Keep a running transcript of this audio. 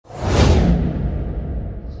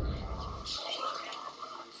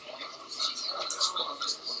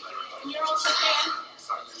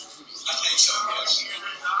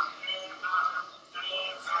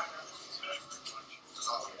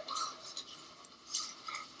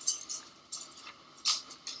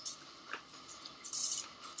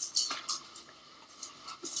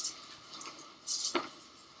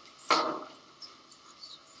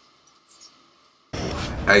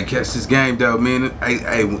Hey, catch this game though, man.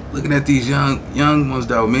 Hey, looking at these young ones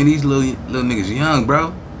though, man. These little niggas young,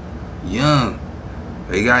 bro. Young.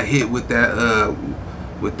 They got hit with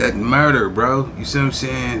that murder, bro. You see what I'm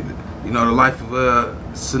saying? You know, the life of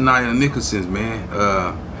Saniyah Nicholson,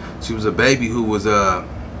 man. She was a baby who was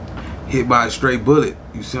hit by a stray bullet.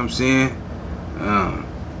 You see what I'm saying?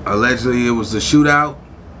 Allegedly it was a shootout.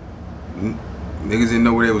 Niggas didn't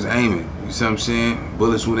know where they was aiming. You see what I'm saying?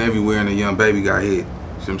 Bullets went everywhere and the young baby got hit.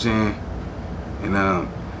 You see what I'm saying?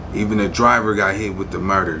 And even the driver got hit with the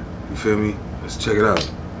murder. You feel me? Let's check it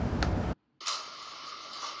out.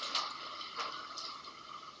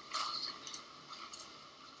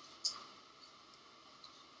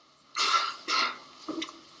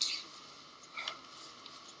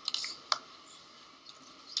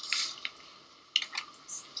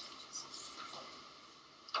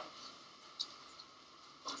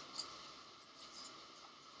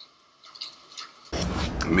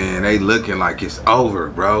 Man, they looking like it's over,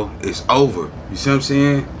 bro. It's over. You see what I'm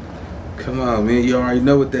saying? Come on, man. You already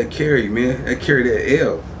know what that carry, man. That carry that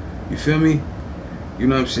L. You feel me? You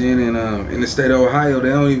know what I'm saying? And in the state of Ohio, they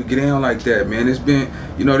don't even get down like that, man. It's been,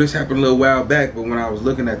 you know, this happened a little while back, but when I was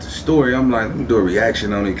looking at the story, I'm like, let me do a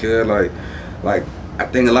reaction on it, cuz like I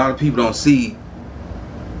think a lot of people don't see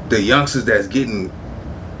the youngsters that's getting,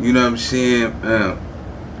 you know what I'm saying,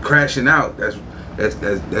 crashing out.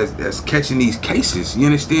 That's catching these cases. You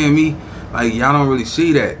understand me? Like, y'all don't really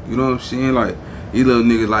see that. You know what I'm saying? Like, these little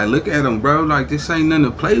niggas, like, look at them, bro. Like, this ain't nothing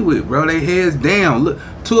to play with, bro. They heads down. Look,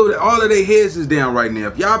 all of their heads is down right now.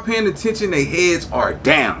 If y'all paying attention, their heads are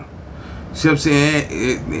down. See what I'm saying?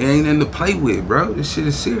 It ain't nothing to play with, bro. This shit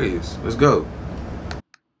is serious. Let's go.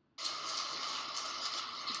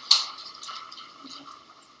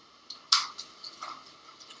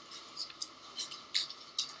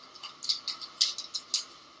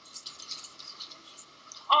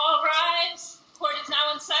 All rise. Court is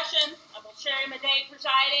now in session. I will Sherry Madej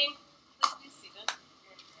presiding. Please be seated.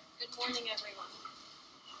 Good morning, everyone.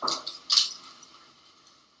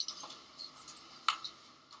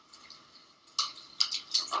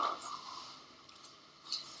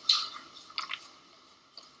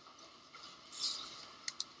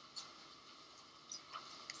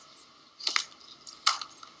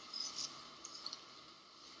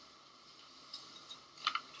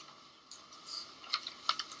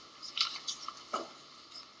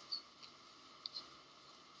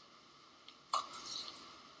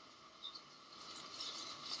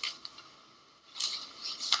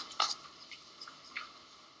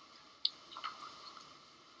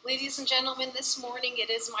 Ladies and gentlemen, this morning it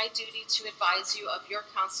is my duty to advise you of your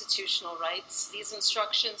constitutional rights. These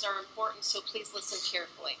instructions are important, so please listen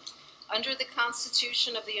carefully. Under the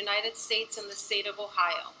Constitution of the United States and the state of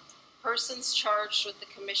Ohio, persons charged with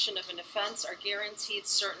the commission of an offense are guaranteed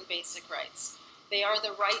certain basic rights. They are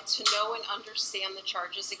the right to know and understand the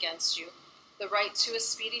charges against you, the right to a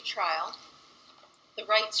speedy trial, the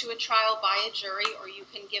right to a trial by a jury, or you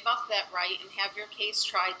can give up that right and have your case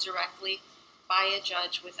tried directly by a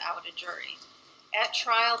judge without a jury. At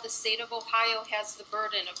trial, the state of Ohio has the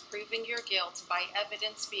burden of proving your guilt by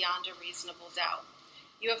evidence beyond a reasonable doubt.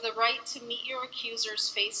 You have the right to meet your accusers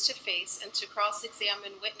face to face and to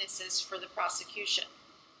cross-examine witnesses for the prosecution.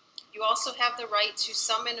 You also have the right to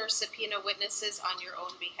summon or subpoena witnesses on your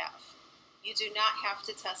own behalf. You do not have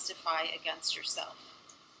to testify against yourself.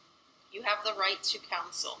 You have the right to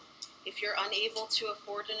counsel. If you're unable to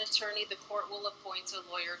afford an attorney, the court will appoint a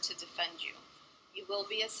lawyer to defend you. You will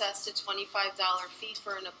be assessed a $25 fee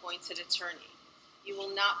for an appointed attorney. You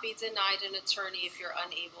will not be denied an attorney if you're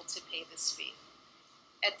unable to pay this fee.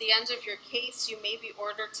 At the end of your case, you may be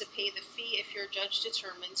ordered to pay the fee if your judge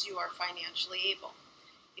determines you are financially able.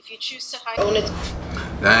 If you choose to hire...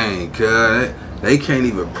 Dang, cuz, they can't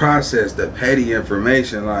even process the petty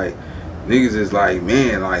information. Like, niggas is like,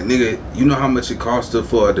 man, like, nigga, you know how much it costs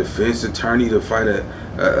for a defense attorney to fight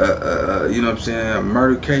you know what I'm saying, a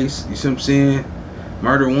murder case? You see what I'm saying?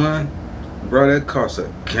 Murder one? Bro, that costs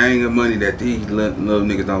a gang of money that these little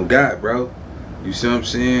niggas don't got, bro. You see what I'm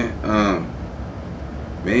saying?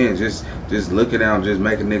 Man, just looking at them, just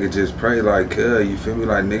make a nigga just pray like, cuz, you feel me?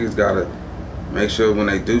 Like, niggas gotta make sure when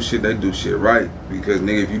they do shit right. Because,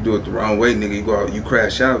 nigga, if you do it the wrong way, nigga, you go out, you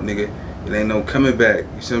crash out, nigga, it ain't no coming back.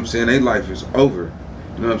 You see what I'm saying? Their life is over.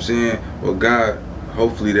 You know what I'm saying? Well, God,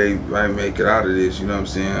 hopefully they might make it out of this, you know what I'm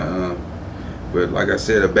saying? But like I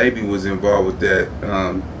said, a baby was involved with that.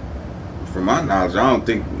 From my knowledge, I don't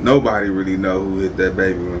think nobody really know who hit that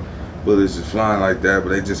baby when bullets is flying like that,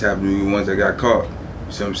 but they just happen to be the ones that got caught.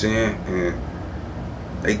 You see what I'm saying? And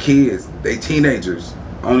they kids, they teenagers.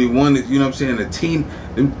 Only one is, you know what I'm saying,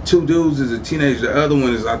 them two dudes is a teenager. The other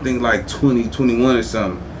one is, I think, like 20, 21 or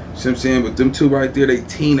something. You see what I'm saying? But them two right there, they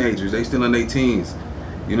teenagers. They still in their teens.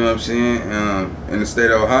 You know what I'm saying? In the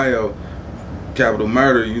state of Ohio, capital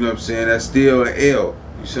murder, you know what I'm saying? That's still an L.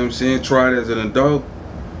 You see what I'm saying? Tried as an adult,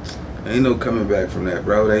 ain't no coming back from that,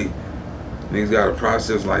 bro. Niggas got a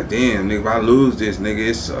process like, damn, nigga, if I lose this, nigga,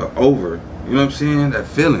 it's over. You know what I'm saying? That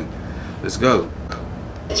feeling. Let's go.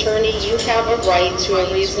 Attorney, you have a right to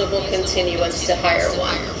a reasonable continuance to hire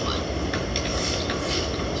one.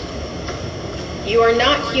 You are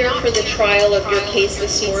not here for the trial of your case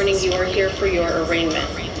this morning. You are here for your arraignment.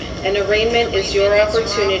 An arraignment is your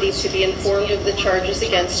opportunity to be informed of the charges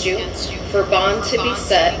against you, for bond to be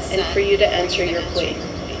set, and for you to enter your plea.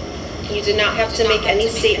 You do not have to make any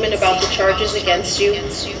statement about the charges against you,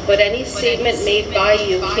 but any statement made by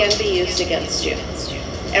you can be used against you.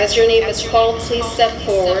 As your name is called, please step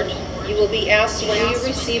forward. You will be asked when you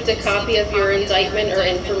received a copy of your indictment or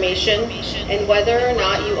information, and whether or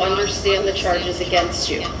not you understand the charges against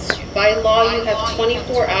you. By law, you have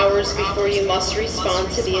 24 hours before you must respond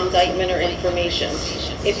to the indictment or information.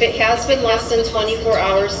 If it has been less than 24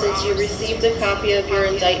 hours since you received a copy of your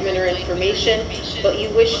indictment or information, but you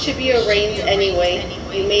wish to be arraigned anyway,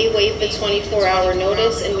 you may waive the 24-hour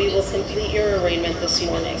notice and we will complete your arraignment this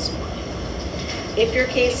morning. If your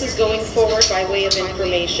case is going forward by way of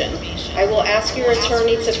information, I will ask your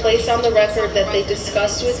attorney to place on the record that they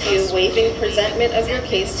discussed with you waiving presentment of your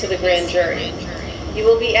case to the grand jury. You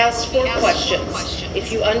will be asked 4 questions.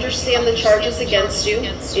 If you understand the charges against you,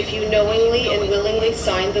 if you knowingly and willingly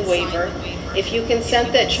signed the waiver, if you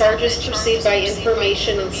consent that charges proceed by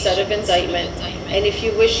information instead of indictment, and if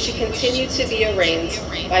you wish to continue to be arraigned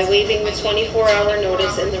by waiving the 24-hour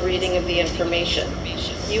notice and the reading of the information.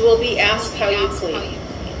 You will be asked how you plead.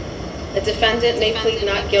 A defendant may plead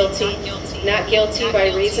not guilty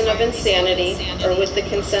by reason of insanity, or with the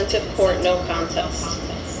consent of court, no contest.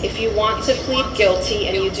 If you want to plead guilty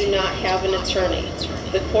and you do not have an attorney,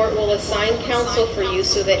 the court will assign counsel for you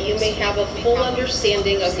so that you may have a full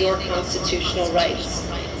understanding of your constitutional rights.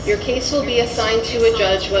 Your case will be assigned to a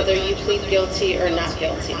judge whether you plead guilty or not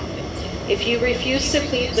guilty. If you refuse to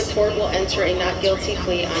plead, the court will enter a not guilty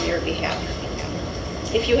plea on your behalf.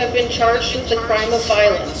 If you have been charged with the crime of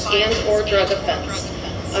violence and/or drug offense,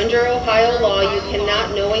 under Ohio law, you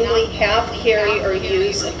cannot knowingly have, carry, or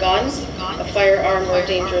use a gun, a firearm, or a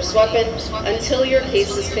dangerous weapon until your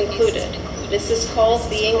case is concluded. This is called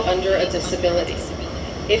being under a disability.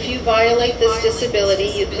 If you violate this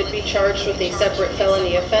disability, you could be charged with a separate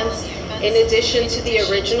felony offense in addition to the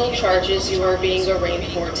original charges you are being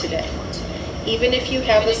arraigned for today. Even if you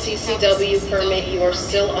have a CCW permit, you are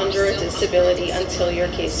still under a disability until your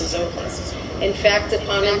case is over. In fact,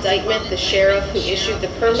 upon indictment, the sheriff who issued the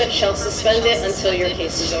permit shall suspend it until your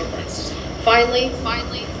case is over. Finally,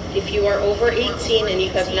 if you are over 18 and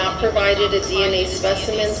you have not provided a DNA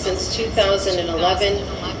specimen since 2011,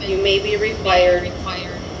 you may be required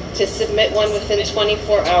to submit one within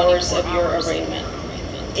 24 hours of your arraignment.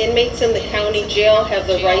 Inmates in the county jail have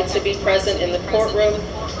the right to be present in the courtroom.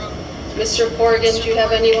 Mr. Corrigan, do you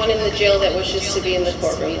have anyone in the jail that wishes to be in the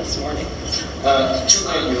courtroom this morning? 2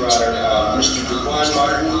 men, Your Honor. Mr. DeQuan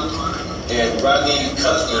Martin and Rodney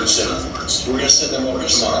Cuthbertson. We're going to send them over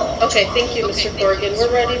tomorrow. Okay, thank you, Mr. Corrigan.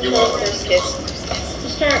 We're ready for the first case.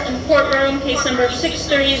 Start in courtroom, case number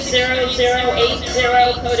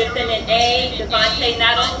 6300080, co-defendant A, Devontae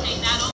Nettles.